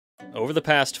Over the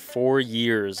past 4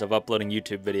 years of uploading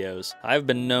YouTube videos, I've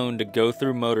been known to go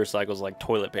through motorcycles like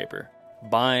toilet paper.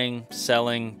 Buying,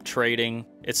 selling, trading.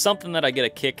 It's something that I get a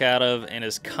kick out of and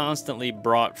has constantly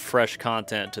brought fresh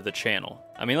content to the channel.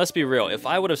 I mean, let's be real, if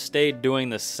I would have stayed doing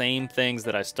the same things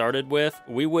that I started with,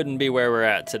 we wouldn't be where we're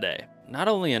at today. Not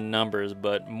only in numbers,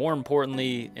 but more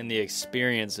importantly, in the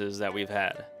experiences that we've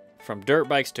had. From dirt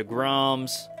bikes to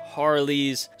Groms,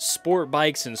 Harleys, sport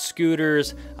bikes and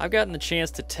scooters, I've gotten the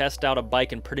chance to test out a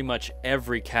bike in pretty much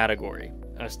every category.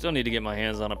 I still need to get my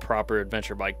hands on a proper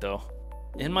adventure bike though.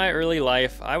 In my early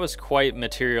life, I was quite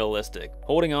materialistic,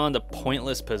 holding on to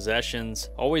pointless possessions,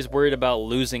 always worried about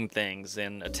losing things,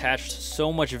 and attached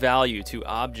so much value to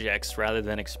objects rather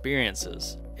than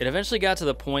experiences. It eventually got to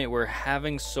the point where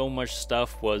having so much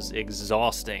stuff was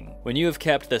exhausting. When you have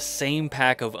kept the same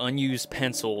pack of unused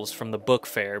pencils from the book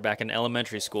fair back in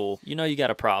elementary school, you know you got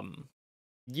a problem.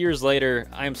 Years later,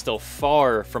 I am still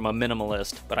far from a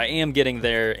minimalist, but I am getting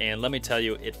there, and let me tell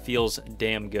you, it feels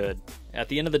damn good. At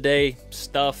the end of the day,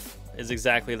 stuff is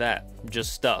exactly that,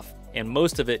 just stuff, and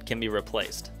most of it can be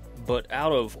replaced. But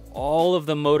out of all of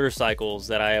the motorcycles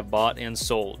that I have bought and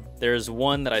sold, there is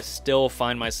one that I still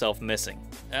find myself missing.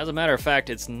 As a matter of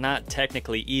fact, it's not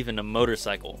technically even a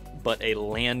motorcycle, but a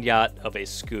land yacht of a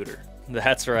scooter.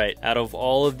 That's right, out of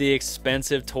all of the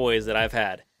expensive toys that I've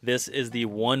had, this is the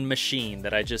one machine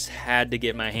that I just had to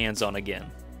get my hands on again.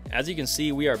 As you can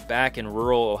see, we are back in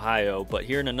rural Ohio, but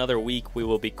here in another week we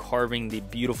will be carving the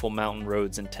beautiful mountain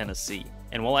roads in Tennessee.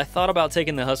 And while I thought about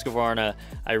taking the Husqvarna,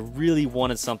 I really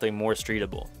wanted something more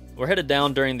streetable. We're headed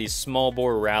down during the Small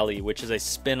Bore Rally, which is a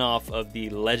spin-off of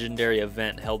the legendary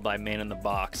event held by Man in the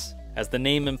Box. As the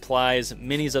name implies,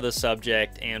 minis are the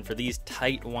subject, and for these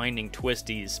tight winding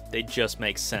twisties, they just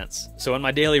make sense. So in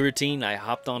my daily routine, I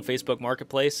hopped on Facebook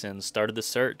Marketplace and started the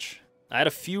search. I had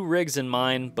a few rigs in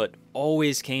mind, but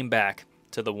always came back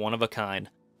to the one-of-a-kind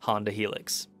Honda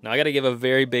Helix. Now I gotta give a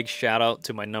very big shout out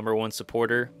to my #1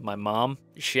 supporter, my mom.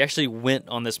 She actually went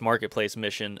on this marketplace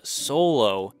mission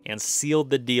solo and sealed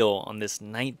the deal on this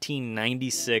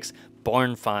 1996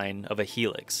 barn find of a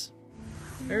Helix.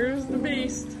 There's the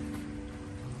beast.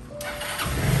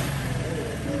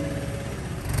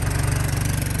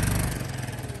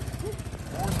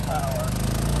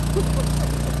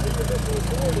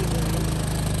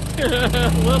 A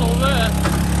little bit.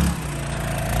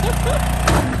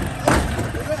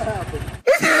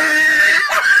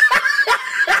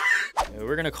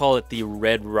 We're gonna call it the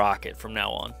Red Rocket from now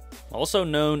on. Also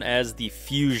known as the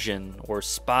Fusion or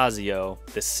Spazio,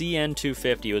 the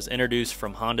CN250 was introduced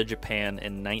from Honda Japan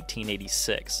in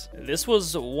 1986. This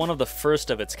was one of the first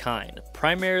of its kind,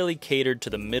 primarily catered to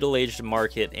the middle-aged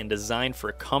market and designed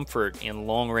for comfort and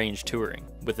long-range touring.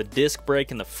 With a disc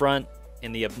brake in the front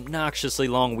and the obnoxiously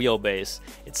long wheelbase,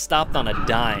 it stopped on a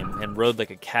dime and rode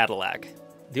like a Cadillac.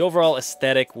 The overall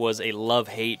aesthetic was a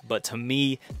love-hate, but to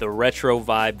me, the retro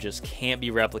vibe just can't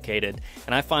be replicated,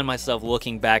 and I find myself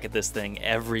looking back at this thing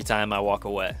every time I walk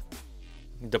away.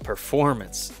 The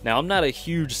performance. Now, I'm not a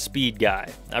huge speed guy.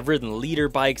 I've ridden leader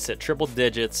bikes at triple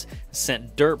digits,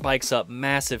 sent dirt bikes up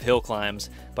massive hill climbs,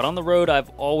 but on the road I've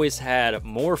always had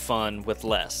more fun with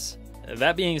less.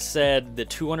 That being said, the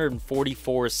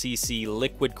 244cc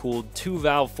liquid-cooled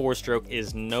 2-valve 4-stroke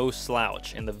is no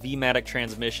slouch, and the V-Matic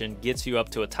transmission gets you up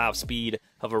to a top speed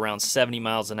of around 70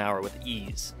 miles an hour with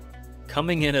ease.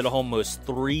 Coming in at almost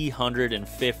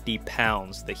 350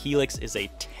 pounds, the Helix is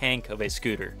a tank of a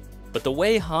scooter. But the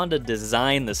way Honda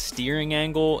designed the steering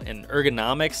angle and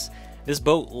ergonomics, this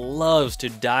boat loves to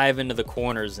dive into the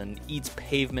corners and eats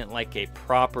pavement like a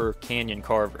proper canyon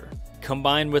carver.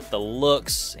 Combined with the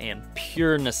looks and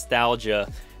pure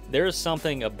nostalgia, there is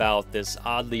something about this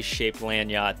oddly shaped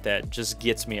land yacht that just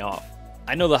gets me off.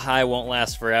 I know the high won't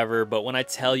last forever, but when I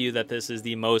tell you that this is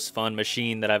the most fun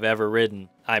machine that I've ever ridden,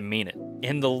 I mean it.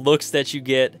 And the looks that you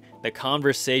get, the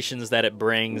conversations that it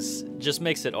brings, just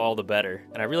makes it all the better.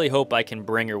 And I really hope I can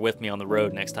bring her with me on the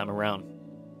road next time around.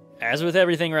 As with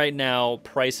everything right now,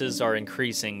 prices are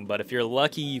increasing, but if you're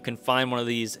lucky, you can find one of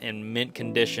these in mint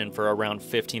condition for around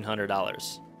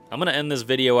 $1,500. I'm gonna end this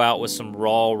video out with some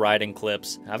raw riding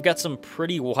clips. I've got some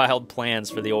pretty wild plans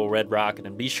for the old Red Rocket,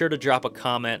 and be sure to drop a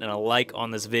comment and a like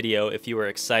on this video if you are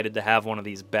excited to have one of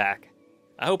these back.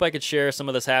 I hope I could share some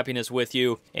of this happiness with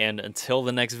you, and until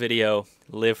the next video,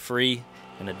 live free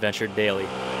and adventure daily.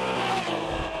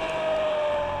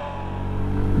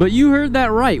 But you heard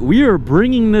that right. We are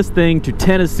bringing this thing to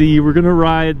Tennessee. We're gonna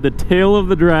ride the tail of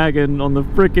the dragon on the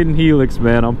freaking Helix,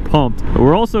 man. I'm pumped.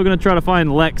 We're also gonna try to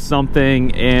find Lex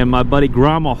something, and my buddy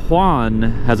Grom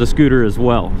has a scooter as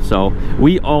well. So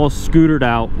we all scootered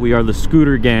out. We are the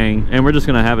scooter gang, and we're just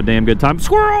gonna have a damn good time.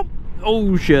 Squirrel!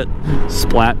 Oh shit,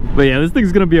 splat. But yeah, this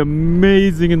thing's gonna be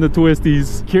amazing in the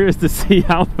twisties. Curious to see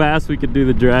how fast we can do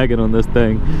the dragon on this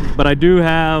thing. But I do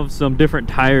have some different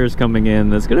tires coming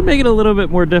in that's gonna make it a little bit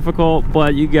more difficult,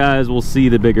 but you guys will see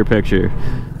the bigger picture.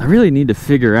 I really need to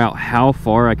figure out how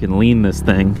far I can lean this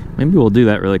thing. Maybe we'll do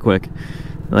that really quick.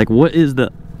 Like, what is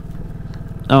the...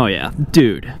 Oh yeah,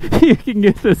 dude, you can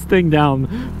get this thing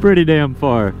down pretty damn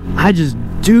far. I just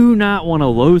do not want to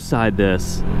low side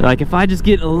this. Like, if I just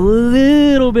get a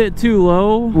little bit too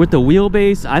low with the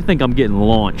wheelbase, I think I'm getting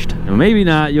launched. Maybe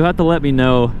not, you'll have to let me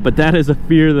know, but that is a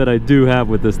fear that I do have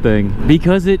with this thing,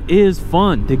 because it is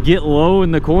fun to get low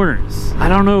in the corners. I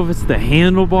don't know if it's the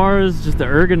handlebars, just the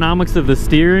ergonomics of the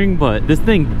steering, but this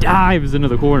thing dives into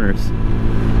the corners.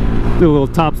 Do a little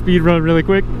top speed run really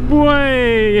quick.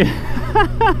 Boy!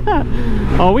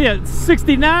 Oh, we at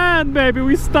 69, baby.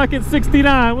 We stuck at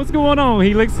 69. What's going on,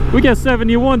 Helix? We got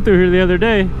 71 through here the other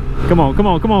day. Come on, come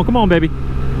on, come on, come on, baby.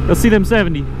 Let's see them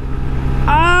 70.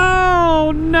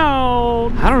 Oh,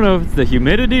 no. I don't know if it's the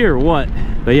humidity or what,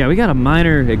 but yeah, we got a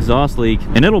minor exhaust leak,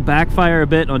 and it'll backfire a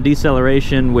bit on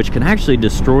deceleration, which can actually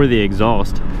destroy the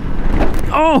exhaust.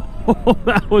 Oh,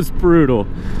 that was brutal.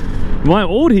 My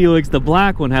old Helix, the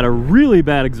black one, had a really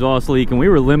bad exhaust leak, and we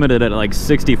were limited at like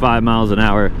 65 miles an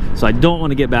hour, so I don't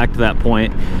want to get back to that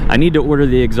point. I need to order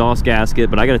the exhaust gasket,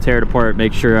 but I got to tear it apart,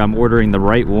 make sure I'm ordering the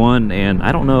right one, and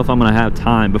I don't know if I'm going to have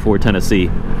time before Tennessee,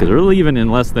 because we're leaving in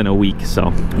less than a week,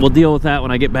 so we'll deal with that when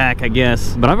I get back, I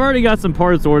guess. But I've already got some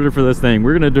parts ordered for this thing.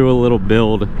 We're going to do a little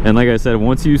build, and like I said,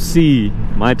 once you see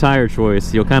my tire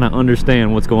choice, you'll kind of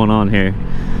understand what's going on here.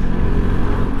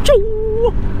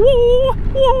 Whoa,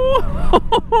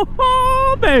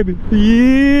 whoa, baby,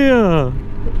 yeah.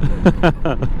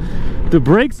 The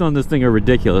brakes on this thing are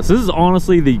ridiculous. This is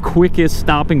honestly the quickest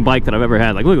stopping bike that I've ever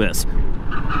had. Like, look at this.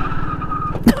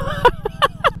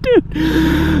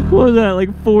 Dude, what was that, like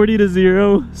 40 to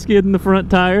 0 skidding the front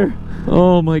tire?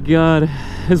 Oh my god,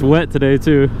 it's wet today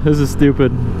too. This is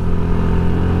stupid.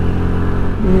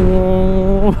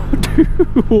 Oh, dude.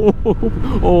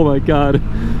 Oh my god,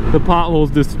 the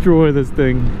potholes destroy this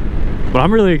thing. But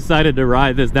I'm really excited to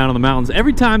ride this down in the mountains.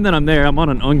 Every time that I'm there, I'm on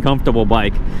an uncomfortable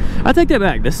bike. I take that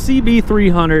back. The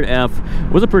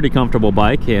CB300F was a pretty comfortable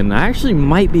bike, and I actually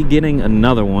might be getting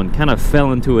another one. Kind of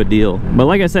fell into a deal. But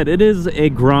like I said, it is a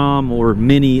Grom or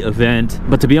mini event.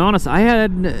 But to be honest, I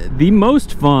had the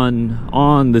most fun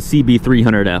on the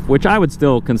CB300F, which I would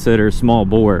still consider small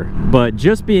bore. But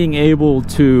just being able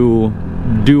to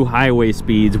do highway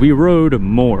speeds, we rode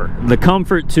more. The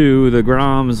comfort to the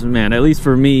Groms, man, at least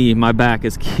for me, my back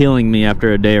is killing me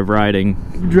after a day of riding.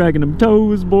 Dragging them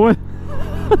toes, boy.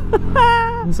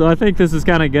 So I think this is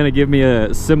kind of going to give me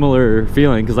a similar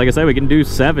feeling, because like I said, we can do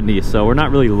 70, so we're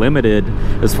not really limited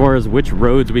as far as which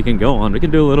roads we can go on. We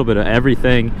can do a little bit of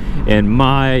everything, and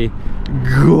my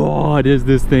god, is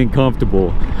this thing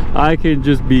comfortable. I can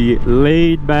just be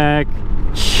laid back,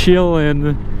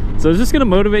 chilling. So it's just gonna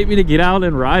motivate me to get out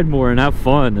and ride more and have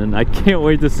fun, and I can't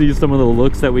wait to see some of the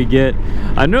looks that we get.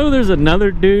 I know there's another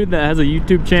dude that has a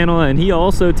YouTube channel, and he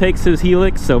also takes his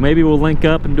Helix, so maybe we'll link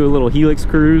up and do a little Helix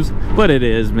cruise. But it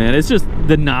is, man, it's just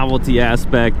the novelty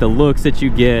aspect, the looks that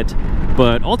you get,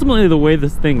 but ultimately the way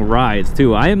this thing rides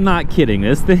too. I am not kidding,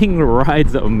 this thing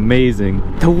rides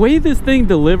amazing. The way this thing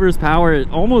delivers power,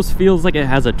 it almost feels like it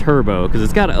has a turbo, because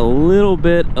it's got a little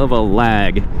bit of a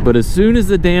lag, but as soon as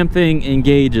the damn thing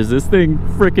engages, this thing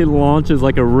freaking launches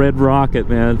like a red rocket,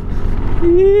 man.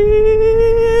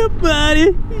 Yeah,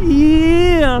 buddy,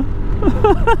 yeah.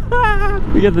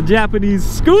 We got the Japanese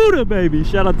scooter, baby.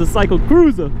 Shout out to Cycle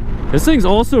Cruiser. This thing's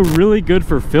also really good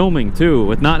for filming too.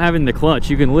 With not having the clutch,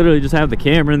 you can literally just have the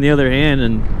camera in the other hand,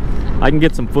 and I can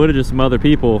get some footage of some other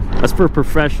people. That's for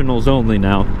professionals only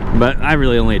now. But I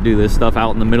really only do this stuff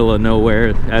out in the middle of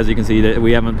nowhere. As you can see, that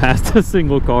we haven't passed a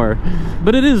single car.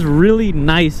 But it is really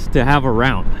nice to have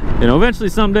around. You know, eventually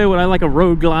someday would I like a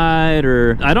road glide,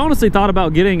 or I'd honestly thought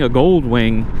about getting a gold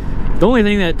wing. The only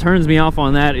thing that turns me off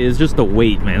on that is just the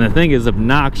weight, man. The thing is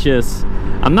obnoxious.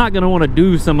 I'm not gonna want to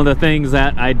do some of the things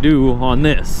that I do on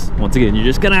this. Once again, you're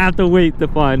just gonna have to wait to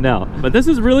find out. But this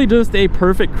is really just a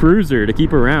perfect cruiser to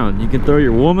keep around. You can throw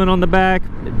your woman on the back,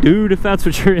 dude if that's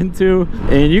what you're into,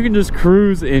 and you can just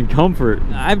cruise in comfort.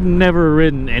 I've never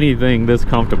ridden anything this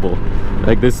comfortable.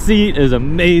 Like, the seat is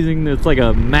amazing. It's like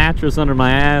a mattress under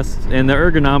my ass, and the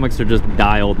ergonomics are just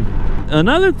dialed.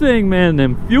 another thing, man,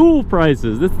 them fuel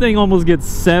prices. This thing almost gets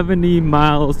 70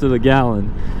 miles to the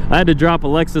gallon. I had to drop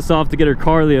Alexis off to get her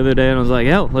car the other day, and I was like,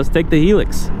 hell, let's take the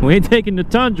Helix. We ain't taking the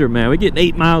Tundra, man. We get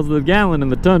 8 miles to the gallon in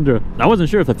the Tundra. I wasn't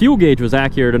sure if the fuel gauge was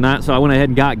accurate or not, so I went ahead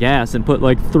and got gas and put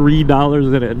like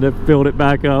 $3 in it and then filled it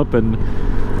back up. And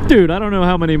dude, I don't know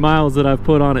how many miles that I've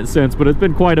put on it since, but it's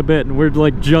been quite a bit, and we're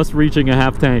like just reaching a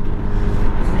half tank.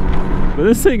 But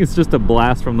this thing is just a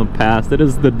blast from the past. It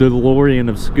is the DeLorean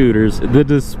of scooters. The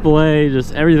display,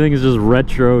 just everything is just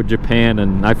retro Japan,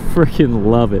 and I freaking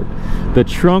love it. The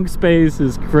trunk space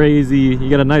is crazy. You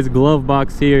got a nice glove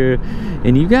box here,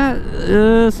 and you got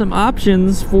some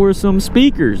options for some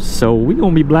speakers. So we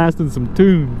gonna be blasting some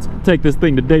tunes. Take this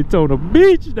thing to Daytona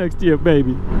Beach next year,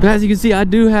 baby. But as you can see, I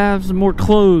do have some more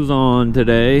clothes on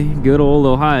today. Good old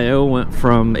Ohio went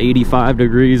from 85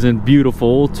 degrees and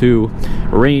beautiful to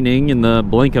raining in the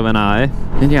blink of an eye.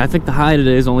 And yeah, I think the high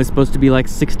today is only supposed to be like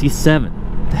 67.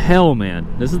 The hell, man,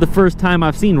 this is the first time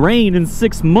I've seen rain in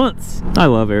 6 months. I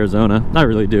love Arizona, I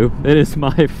really do. It is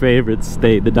my favorite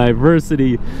state. The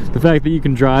diversity, the fact that you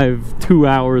can drive 2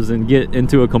 hours and get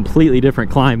into a completely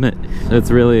different climate,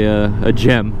 it's really a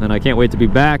gem, and I can't wait to be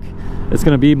back. It's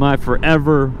gonna be my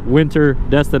forever winter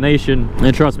destination,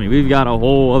 and trust me, we've got a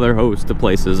whole other host of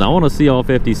places. I want to see all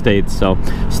 50 states, so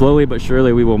slowly but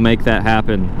surely we will make that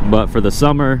happen. But for the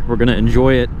summer, we're gonna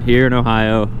enjoy it here in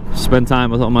Ohio, spend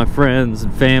time with all my friends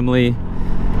and family,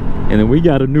 and then we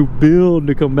got a new build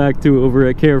to come back to over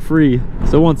at Carefree.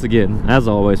 So once again, as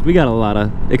always, we got a lot of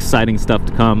exciting stuff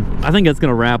to come. I think that's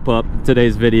gonna wrap up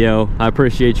today's video. I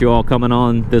appreciate you all coming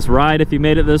on this ride. If you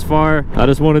made it this far, I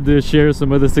just wanted to share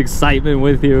some of this excitement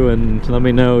with you, and let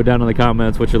me know down in the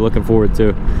comments what you're looking forward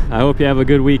to. I hope you have a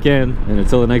good weekend, and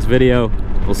until the next video,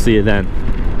 we'll see you then.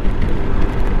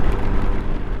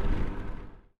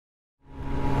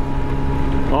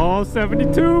 Oh,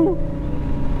 72.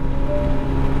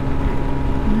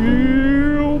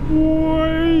 Yeah,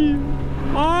 boy.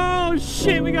 Oh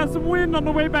shit, we got some wind on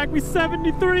the way back. We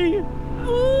 73.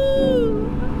 Ooh.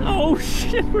 Oh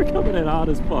shit, we're coming in hot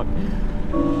as fuck.